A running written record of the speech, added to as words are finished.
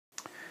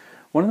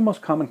One of the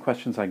most common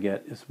questions I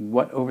get is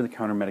what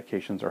over-the-counter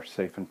medications are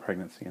safe in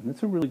pregnancy? And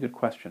that's a really good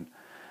question.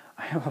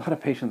 I have a lot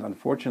of patients,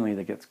 unfortunately,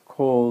 that get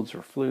colds or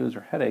flus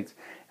or headaches,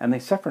 and they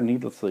suffer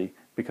needlessly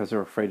because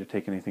they're afraid to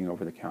take anything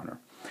over the counter.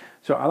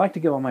 So I like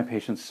to give all my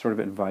patients sort of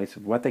advice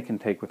of what they can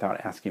take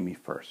without asking me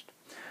first.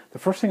 The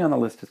first thing on the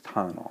list is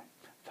Tylenol.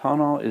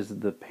 Tylenol is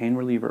the pain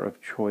reliever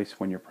of choice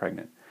when you're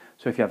pregnant.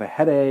 So if you have a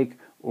headache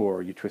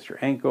or you twist your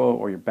ankle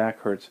or your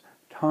back hurts,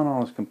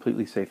 Tylenol is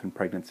completely safe in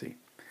pregnancy.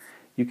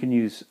 You can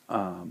use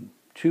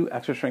 2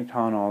 extra-strength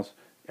Tylenols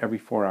every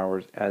 4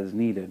 hours as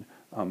needed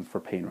for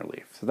pain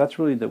relief. So that's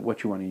really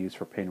what you want to use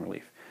for pain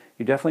relief.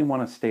 You definitely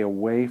want to stay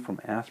away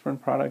from aspirin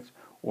products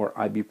or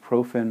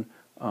ibuprofen,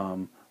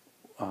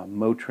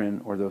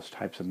 Motrin, or those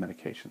types of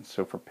medications.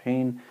 So for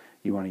pain,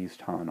 you want to use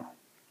Tylenol.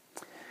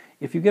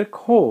 If you get a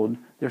cold,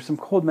 there's some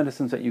cold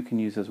medicines that you can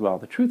use as well.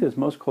 The truth is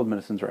most cold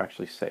medicines are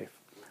actually safe.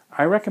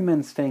 I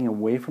recommend staying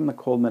away from the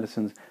cold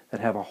medicines that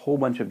have a whole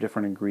bunch of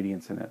different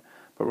ingredients in it,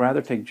 but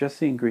rather take just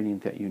the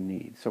ingredient that you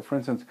need. So for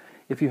instance,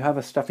 if you have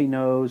a stuffy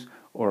nose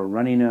or a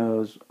runny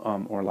nose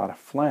or a lot of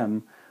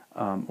phlegm,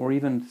 or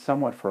even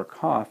somewhat for a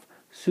cough,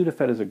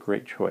 Sudafed is a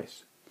great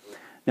choice.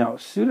 Now,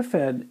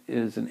 Sudafed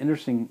is an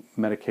interesting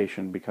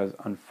medication because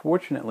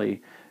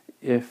unfortunately,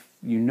 if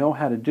you know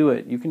how to do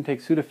it, you can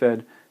take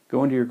Sudafed,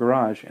 go into your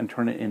garage and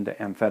turn it into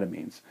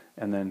amphetamines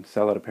and then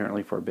sell it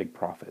apparently for a big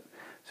profit.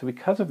 So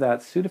because of that,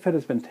 Sudafed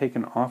has been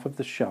taken off of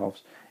the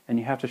shelves and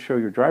you have to show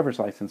your driver's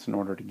license in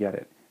order to get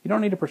it. You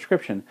don't need a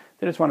prescription.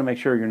 They just want to make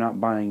sure you're not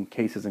buying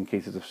cases and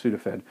cases of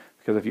Sudafed,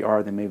 because if you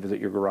are, they may visit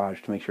your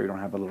garage to make sure you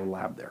don't have a little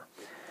lab there.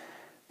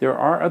 There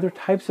are other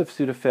types of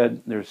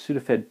Sudafed. There's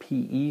Sudafed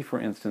PE, for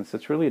instance.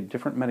 That's really a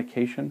different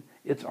medication.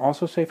 It's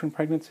also safe in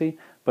pregnancy,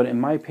 but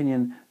in my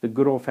opinion, the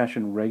good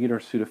old-fashioned regular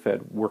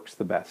Sudafed works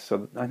the best.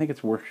 So I think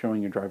it's worth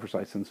showing your driver's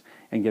license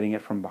and getting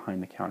it from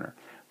behind the counter.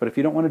 But if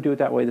you don't want to do it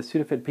that way, the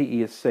Sudafed PE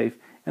is safe,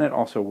 and it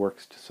also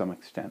works to some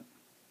extent.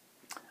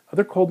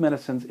 Other cold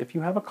medicines, if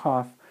you have a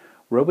cough,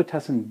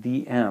 Robitussin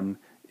Dm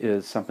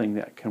is something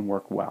that can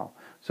work well.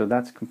 So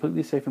that's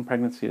completely safe in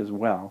pregnancy as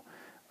well.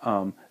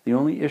 The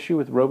only issue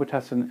with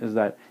Robitussin is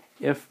that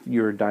if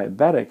you're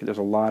diabetic, there's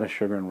a lot of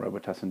sugar in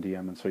Robitussin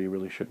Dm, and so you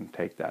really shouldn't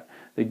take that.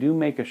 They do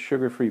make a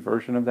sugar-free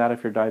version of that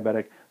if you're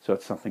diabetic, so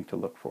it's something to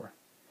look for.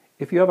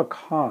 If you have a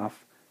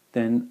cough,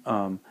 then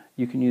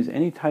you can use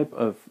any type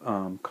of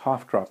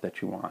cough drop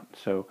that you want.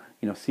 So,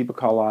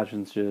 Cepacol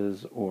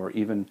lozenges, or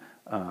even,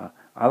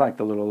 I like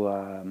the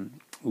little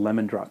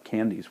lemon drop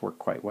candies work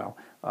quite well.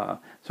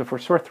 So for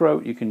sore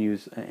throat, you can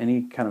use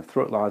any kind of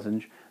throat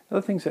lozenge.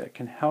 Other things that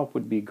can help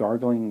would be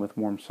gargling with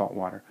warm salt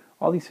water.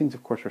 All these things,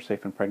 of course, are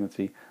safe in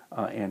pregnancy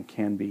and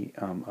can be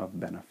of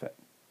benefit.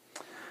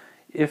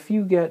 If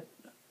you get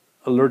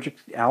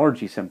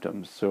allergy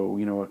symptoms,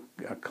 so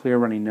a clear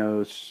runny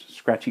nose,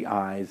 scratchy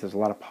eyes, there's a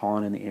lot of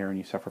pollen in the air and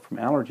you suffer from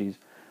allergies,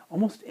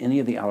 almost any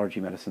of the allergy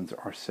medicines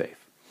are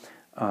safe.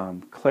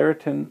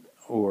 Claritin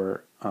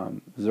or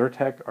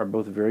Zyrtec are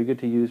both very good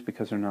to use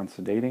because they're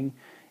non-sedating.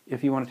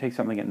 If you want to take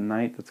something at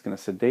night that's going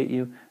to sedate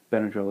you,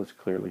 Benadryl is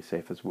clearly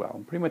safe as well.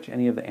 And pretty much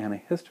any of the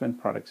antihistamine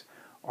products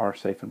are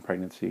safe in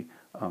pregnancy,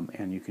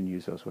 and you can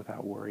use those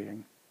without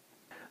worrying.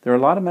 There are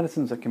a lot of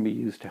medicines that can be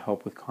used to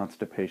help with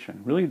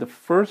constipation. Really, the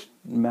first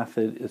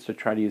method is to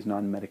try to use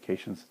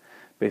non-medications,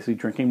 basically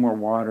drinking more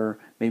water,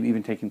 maybe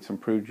even taking some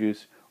fruit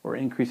juice, or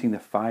increasing the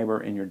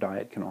fiber in your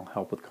diet can all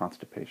help with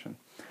constipation.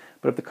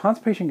 But if the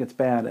constipation gets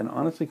bad, and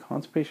honestly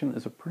constipation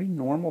is a pretty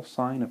normal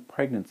sign of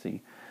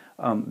pregnancy,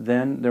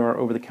 then there are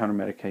over-the-counter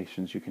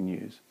medications you can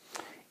use.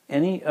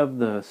 Any of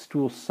the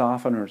stool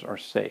softeners are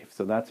safe,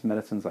 so that's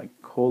medicines like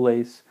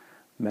Colace,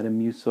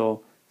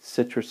 Metamucil,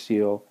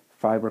 Citrasil,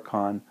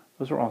 Fibricon.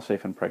 Those are all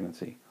safe in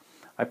pregnancy.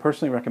 I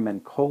personally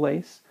recommend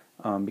Colace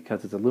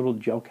because it's a little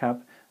gel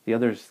cap. The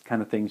others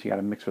kind of things you got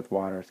to mix with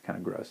water. It's kind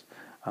of gross.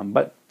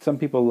 But some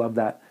people love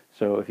that,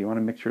 so if you want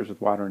to mix yours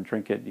with water and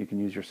drink it, you can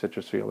use your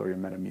Citrasil or your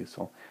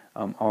Metamucil.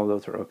 All of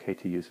those are okay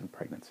to use in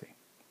pregnancy.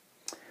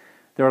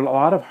 There are a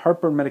lot of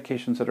heartburn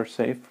medications that are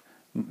safe.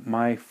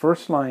 My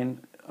first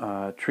line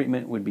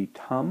treatment would be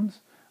Tums,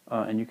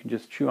 and you can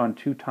just chew on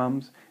 2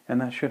 Tums,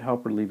 and that should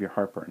help relieve your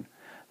heartburn.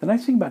 The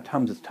nice thing about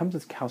Tums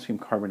is calcium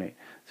carbonate,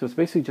 so it's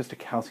basically just a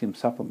calcium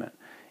supplement.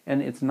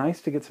 And it's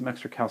nice to get some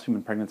extra calcium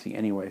in pregnancy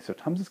anyway, so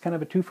Tums is kind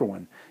of a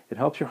 2-for-1. It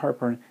helps your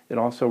heartburn, it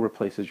also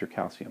replaces your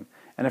calcium.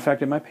 And in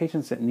fact, in my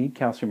patients that need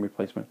calcium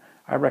replacement,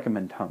 I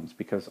recommend Tums,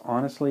 because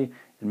honestly,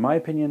 in my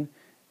opinion,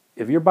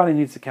 if your body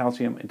needs the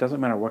calcium, it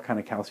doesn't matter what kind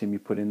of calcium you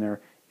put in there,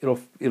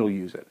 it'll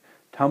use it.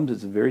 Tums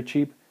is very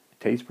cheap, it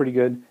tastes pretty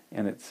good,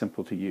 and it's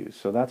simple to use.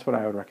 So that's what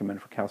I would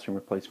recommend for calcium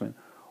replacement,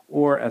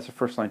 or as a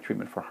first-line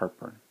treatment for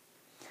heartburn.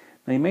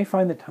 Now you may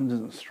find that Tums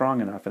isn't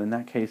strong enough, and in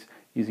that case,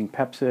 using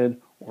Pepcid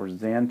or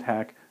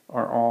Zantac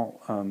are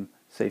all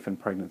safe in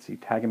pregnancy.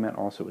 Tagamet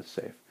also is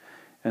safe.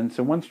 And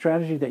so one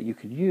strategy that you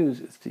could use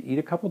is to eat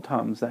a couple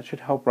Tums. That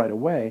should help right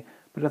away,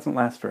 but it doesn't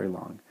last very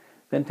long.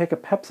 Then take a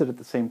Pepcid at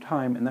the same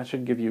time, and that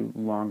should give you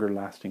longer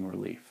lasting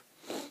relief.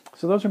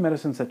 So those are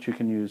medicines that you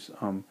can use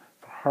for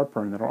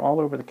heartburn that are all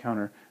over the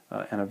counter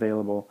and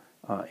available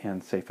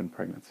and safe in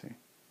pregnancy.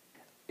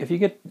 If you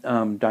get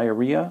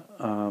diarrhea,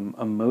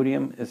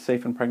 Imodium is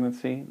safe in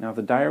pregnancy. Now, if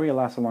the diarrhea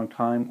lasts a long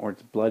time, or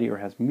it's bloody or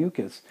has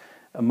mucus,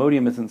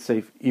 Imodium isn't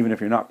safe even if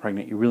you're not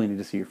pregnant. You really need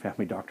to see your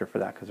family doctor for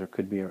that because there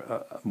could be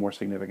a more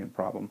significant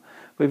problem.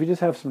 But if you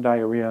just have some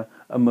diarrhea,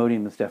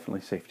 Imodium is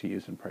definitely safe to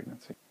use in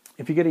pregnancy.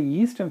 If you get a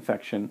yeast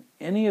infection,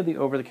 any of the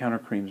over-the-counter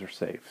creams are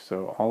safe.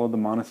 So all of the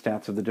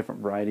monostats of the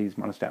different varieties,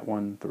 monostat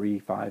 1, 3,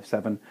 5,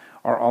 7,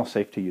 are all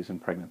safe to use in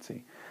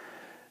pregnancy.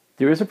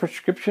 There is a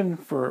prescription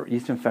for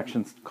yeast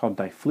infections called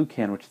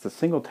Diflucan, which is a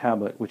single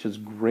tablet, which is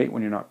great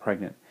when you're not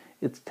pregnant.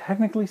 It's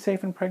technically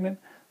safe in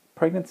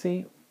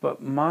pregnancy,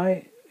 but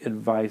my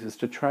advice is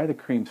to try the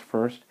creams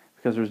first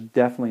because there's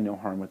definitely no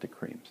harm with the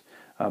creams.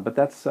 But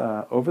that's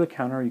over the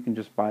counter. You can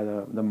just buy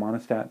the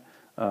monostat,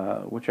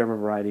 whichever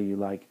variety you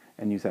like,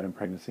 and use that in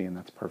pregnancy, and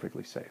that's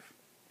perfectly safe.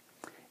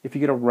 If you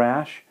get a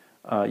rash,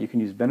 you can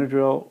use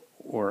Benadryl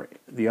or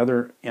the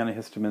other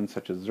antihistamines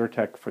such as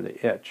Zyrtec for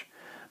the itch.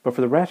 But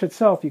for the rash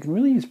itself, you can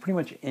really use pretty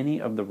much any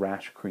of the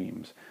rash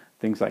creams.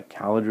 Things like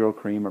Caladryl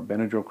cream or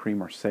Benadryl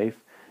cream are safe.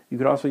 You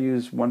could also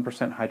use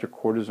 1%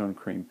 hydrocortisone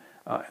cream,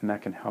 and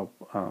that can help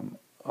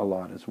a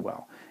lot as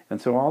well. And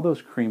so all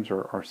those creams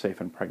are safe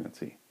in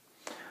pregnancy.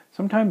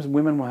 Sometimes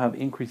women will have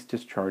increased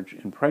discharge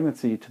in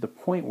pregnancy to the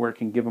point where it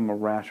can give them a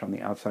rash on the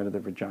outside of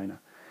their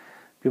vagina.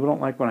 People don't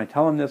like when I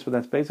tell them this, but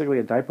that's basically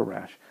a diaper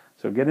rash.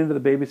 So get into the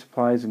baby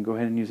supplies and go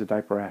ahead and use a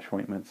diaper rash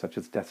ointment such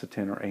as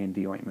Desitin or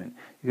A&D ointment.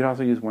 You can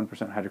also use 1%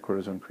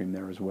 hydrocortisone cream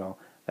there as well.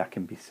 That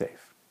can be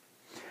safe.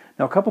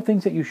 Now, a couple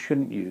things that you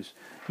shouldn't use.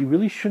 You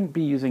really shouldn't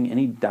be using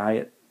any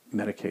diet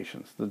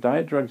medications. The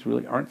diet drugs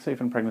really aren't safe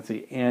in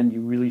pregnancy, and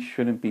you really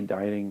shouldn't be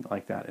dieting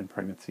like that in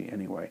pregnancy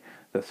anyway.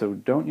 So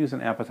don't use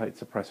an appetite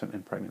suppressant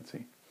in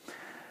pregnancy.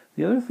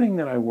 The other thing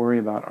that I worry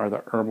about are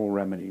the herbal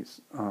remedies.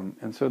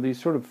 And so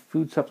these sort of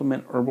food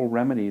supplement herbal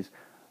remedies,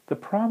 the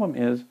problem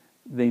is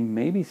they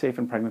may be safe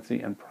in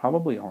pregnancy and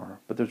probably are,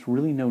 but there's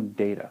really no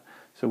data.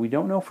 So we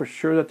don't know for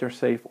sure that they're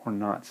safe or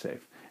not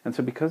safe. And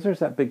so because there's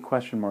that big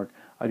question mark,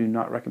 I do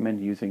not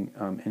recommend using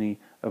any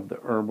of the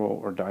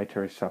herbal or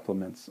dietary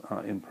supplements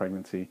in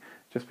pregnancy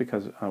just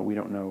because we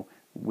don't know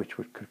which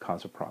could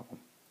cause a problem.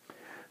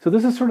 So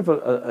this is sort of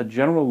a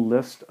general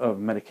list of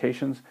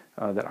medications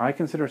that I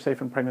consider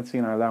safe in pregnancy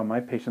and I allow my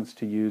patients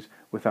to use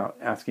without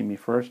asking me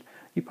first.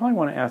 You probably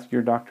want to ask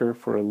your doctor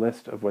for a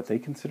list of what they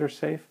consider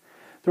safe.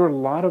 There are a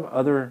lot of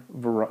other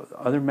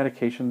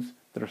medications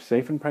that are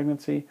safe in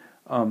pregnancy.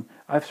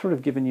 I've sort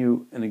of given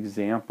you an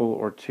example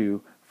or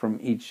two from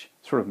each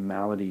sort of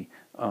malady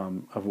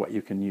of what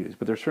you can use.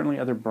 But there's certainly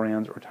other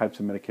brands or types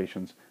of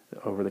medications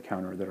over the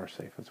counter that are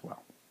safe as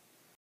well.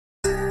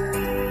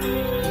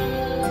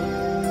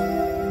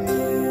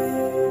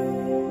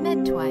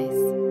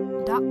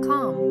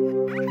 Medtwice.com